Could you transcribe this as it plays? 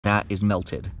That is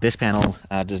melted. This panel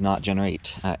does not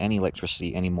generate any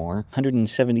electricity anymore.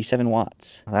 177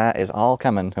 watts. That is all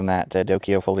coming from that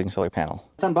DOKIO folding solar panel.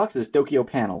 Let's unbox this DOKIO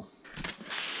panel.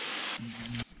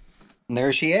 And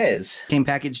there she is. Came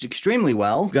packaged extremely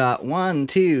well. Got 1,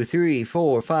 2, 3,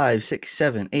 4, 5, 6,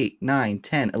 7, 8, 9,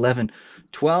 10, 11,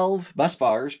 12 bus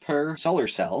bars per solar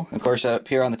cell. Of course, up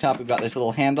here on the top, we've got this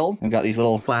little handle. We've got these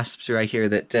little clasps right here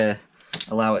that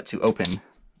allow it to open.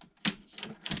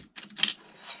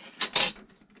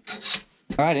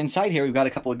 All right, inside here, we've got a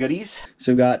couple of goodies.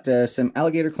 So we've got some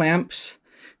alligator clamps.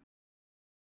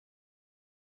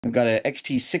 We've got a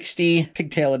XT60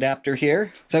 pigtail adapter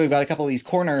here. So we've got a couple of these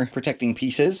corner protecting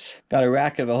pieces. Got a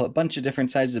rack of a bunch of different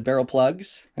sizes of barrel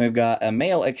plugs. And we've got a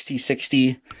male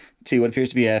XT60 to what appears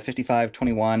to be a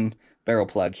 5521 barrel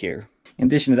plug here. In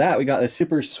addition to that, we got a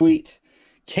super sweet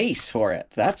case for it.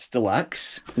 That's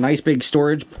deluxe. Nice big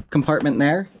storage compartment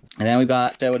there. And then we've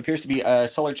got what appears to be a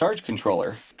solar charge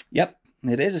controller. Yep.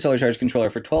 It is a solar charge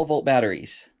controller for 12-volt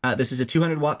batteries. This is a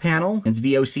 200-watt panel. Its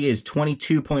VOC is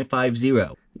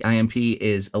 22.50. The IMP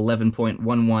is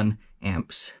 11.11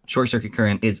 amps. Short circuit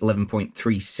current is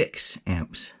 11.36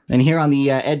 amps. Then here on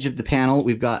the edge of the panel,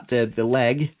 we've got the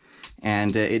leg,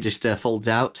 and it just folds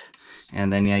out.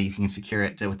 And then, yeah, you can secure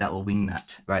it with that little wing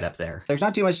nut right up there. There's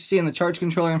not too much to see in the charge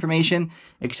controller information,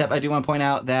 except I do want to point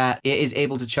out that it is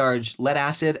able to charge lead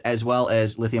acid as well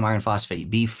as lithium iron phosphate.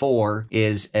 B4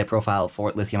 is a profile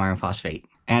for lithium iron phosphate.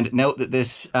 And note that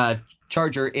this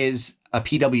charger is a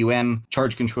PWM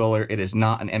charge controller. It is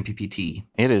not an MPPT.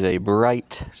 It is a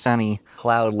bright, sunny,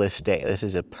 cloudless day. This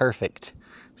is a perfect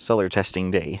solar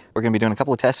testing day. We're going to be doing a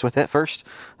couple of tests with it first.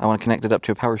 I want to connect it up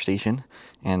to a power station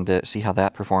and see how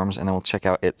that performs, and then we'll check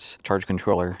out its charge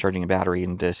controller, charging a battery,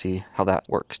 and see how that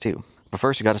works too. But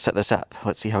first, we got to set this up.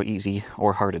 Let's see how easy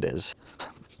or hard it is.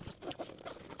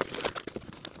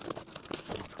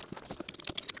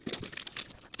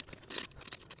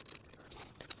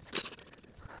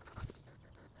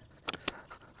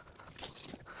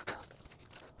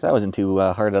 That wasn't too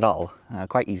hard at all.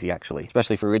 Quite easy, actually,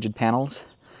 especially for rigid panels.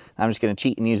 I'm just going to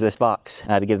cheat and use this box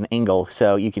to get an angle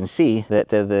so you can see that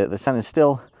the sun is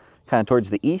still kind of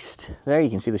towards the east. There you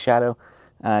can see the shadow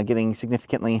getting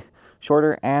significantly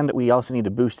shorter, and we also need to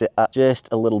boost it up just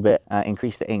a little bit,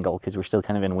 increase the angle because we're still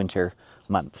kind of in winter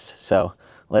months. So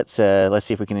let's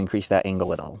see if we can increase that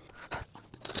angle at all.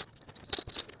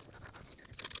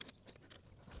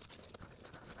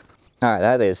 All right,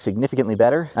 that is significantly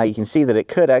better. You can see that it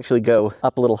could actually go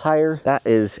up a little higher. That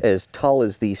is as tall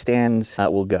as the stands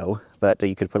will go, but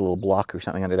you could put a little block or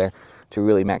something under there to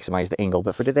really maximize the angle.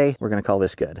 But for today, we're gonna call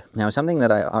this good. Now, something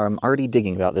that I'm already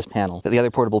digging about this panel that the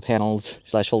other portable panels /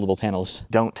 foldable panels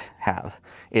don't have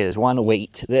is one,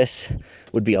 weight. This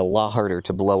would be a lot harder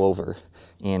to blow over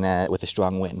with a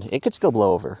strong wind. It could still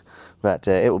blow over, but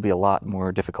it would be a lot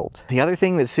more difficult. The other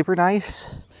thing that's super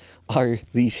nice are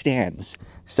these stands.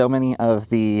 So many of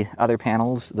the other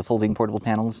panels, the folding portable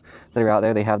panels that are out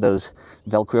there, they have those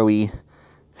Velcro-y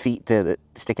feet that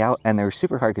stick out, and they're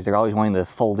super hard because they're always wanting to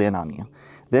fold in on you.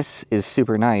 This is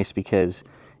super nice because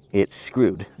it's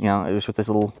screwed. You know, just with this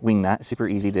little wing nut, super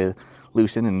easy to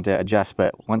loosen and adjust,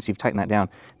 but once you've tightened that down,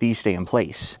 these stay in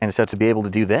place. And so to be able to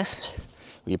do this,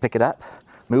 you pick it up,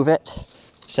 move it,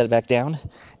 set it back down,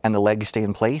 and the legs stay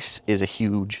in place is a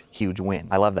huge, huge win.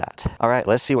 I love that. All right,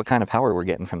 let's see what kind of power we're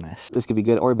getting from this. This could be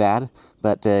good or bad,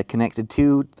 but connected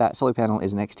to that solar panel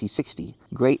is an XT60.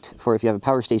 Great for if you have a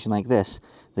power station like this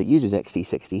that uses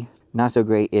XT60. Not so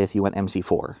great if you want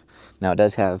MC4. Now, it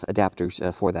does have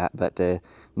adapters for that, but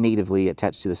natively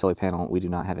attached to the solar panel, we do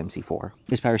not have MC4.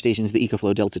 This power station is the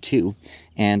EcoFlow Delta 2,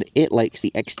 and it likes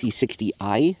the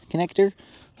XT60i connector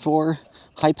for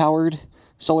high-powered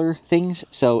solar things,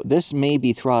 so this may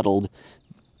be throttled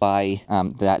by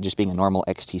that just being a normal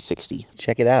XT60.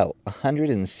 Check it out,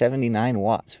 179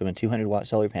 watts from a 200-watt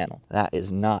solar panel. That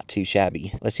is not too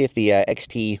shabby. Let's see if the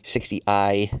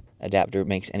XT60i adapter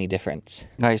makes any difference.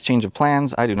 Guys, change of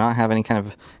plans. I do not have any kind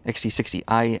of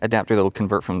XT60i adapter that will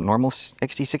convert from normal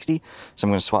XT60, so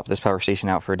I'm going to swap this power station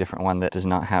out for a different one that does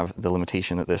not have the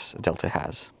limitation that this Delta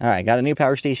has. All right, got a new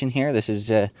power station here. This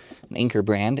is an Anker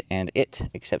brand, and it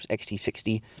accepts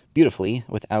XT60 beautifully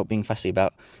without being fussy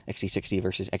about XT60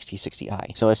 versus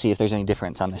XT60i. So let's see if there's any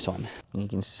difference on this one. You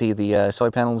can see the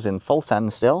solar panels in full sun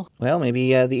still. Well,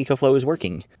 maybe the EcoFlow is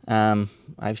working.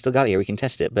 I've still got it here, we can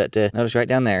test it, but notice right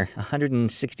down there,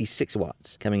 166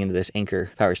 watts coming into this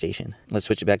Anker power station. Let's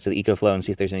switch it back to the EcoFlow and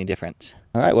see if there's any difference.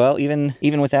 All right, well, even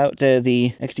without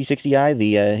the XT60i,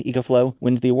 the EcoFlow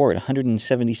wins the award,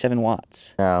 177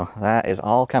 watts. So that is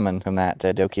all coming from that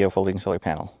DOKIO folding solar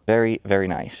panel. Very, very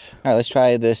nice. All right, let's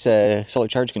try this solar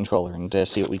charge controller and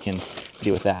see what we can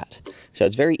do with that. So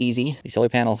it's very easy. The solar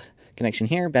panel connection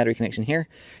here, battery connection here,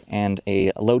 and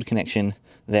a load connection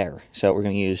there. So we're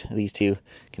going to use these two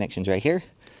connections right here.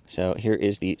 So here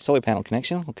is the solar panel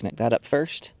connection. We'll connect that up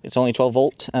first. It's only 12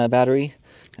 volt battery,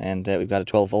 and we've got a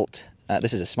 12 volt.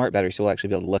 This is a smart battery, so we'll actually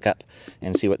be able to look up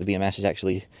and see what the BMS is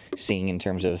actually seeing in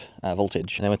terms of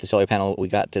voltage. And then with the solar panel, we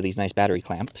got these nice battery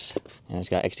clamps, and it's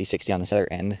got XT60 on this other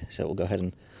end. So we'll go ahead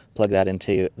and plug that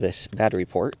into this battery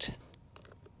port.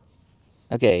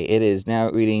 Okay, it is now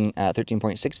reading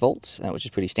 13.6 volts, which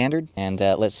is pretty standard. And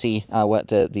let's see what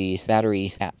the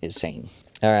battery app is saying.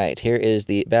 All right, here is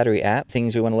the battery app.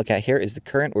 Things we want to look at here is the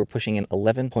current. We're pushing in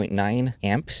 11.9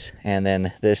 amps. And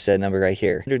then this number right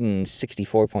here,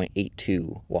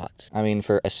 164.82 watts. I mean,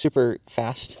 for a super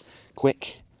fast,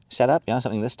 quick setup, you know,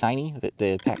 something this tiny that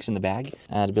packs in the bag,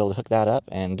 to be able to hook that up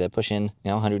and push in, you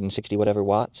know, 160 whatever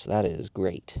watts, that is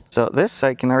great. So this,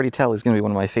 I can already tell, is going to be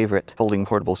one of my favorite folding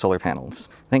portable solar panels.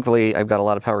 Thankfully, I've got a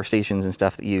lot of power stations and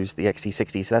stuff that use the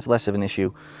XT60, so that's less of an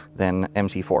issue than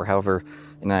MC4. However,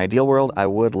 in an ideal world, I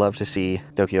would love to see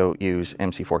DOKIO use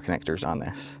MC4 connectors on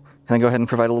this. And then go ahead and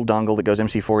provide a little dongle that goes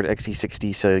MC4 to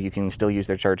XT60 so you can still use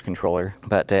their charge controller.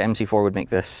 But MC4 would make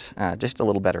this just a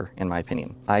little better, in my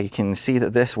opinion. I can see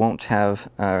that this won't have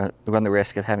run the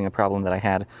risk of having a problem that I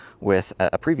had with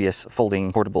a previous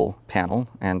folding portable panel,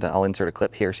 and I'll insert a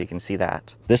clip here so you can see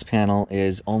that. This panel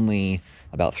is only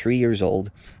about 3 years old,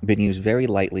 been used very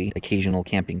lightly, occasional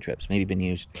camping trips, maybe been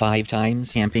used 5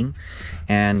 times camping.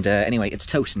 And anyway, it's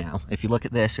toast now. If you look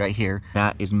at this right here,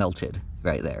 that is melted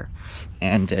right there.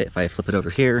 And if I flip it over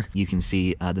here, you can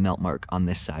see the melt mark on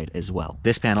this side as well.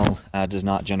 This panel does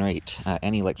not generate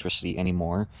any electricity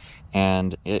anymore,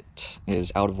 and it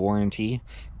is out of warranty,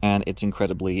 and it's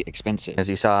incredibly expensive. As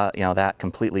you saw, you know, that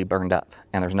completely burned up,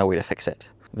 and there's no way to fix it.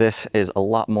 This is a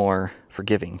lot more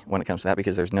forgiving when it comes to that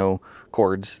because there's no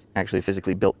cords actually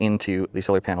physically built into the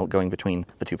solar panel going between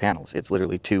the two panels. It's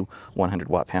literally two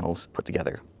 100-watt panels put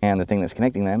together. And the thing that's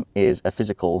connecting them is a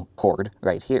physical cord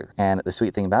right here. And the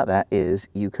sweet thing about that is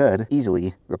you could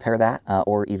easily repair that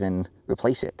or even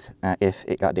replace it if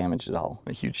it got damaged at all.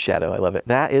 A huge shadow, I love it.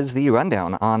 That is the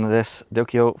rundown on this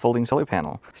DOKIO folding solar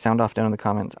panel. Sound off down in the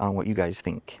comments on what you guys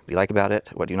think. What do you like about it?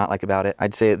 What do you not like about it?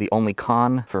 I'd say the only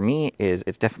con for me is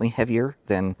it's definitely heavier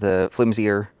than the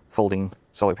flimsier folding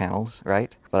solar panels,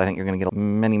 right? But I think you're going to get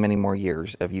many, many more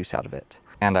years of use out of it.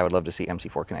 And I would love to see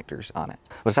MC4 connectors on it.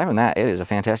 But aside from that, it is a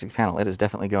fantastic panel. It is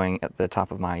definitely going at the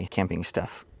top of my camping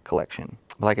stuff collection.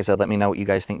 But like I said, let me know what you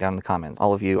guys think down in the comments.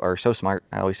 All of you are so smart.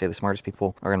 I always say the smartest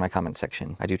people are in my comments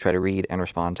section. I do try to read and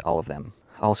respond to all of them.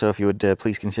 Also, if you would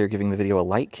please consider giving the video a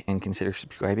like and consider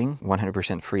subscribing.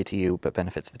 100% free to you, but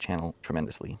benefits the channel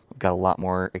tremendously. We've got a lot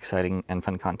more exciting and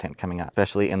fun content coming up,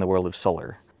 especially in the world of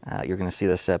solar. You're going to see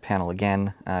this panel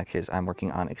again because I'm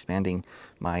working on expanding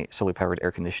my solar powered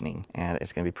air conditioning, and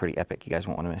it's going to be pretty epic. You guys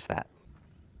won't want to miss that.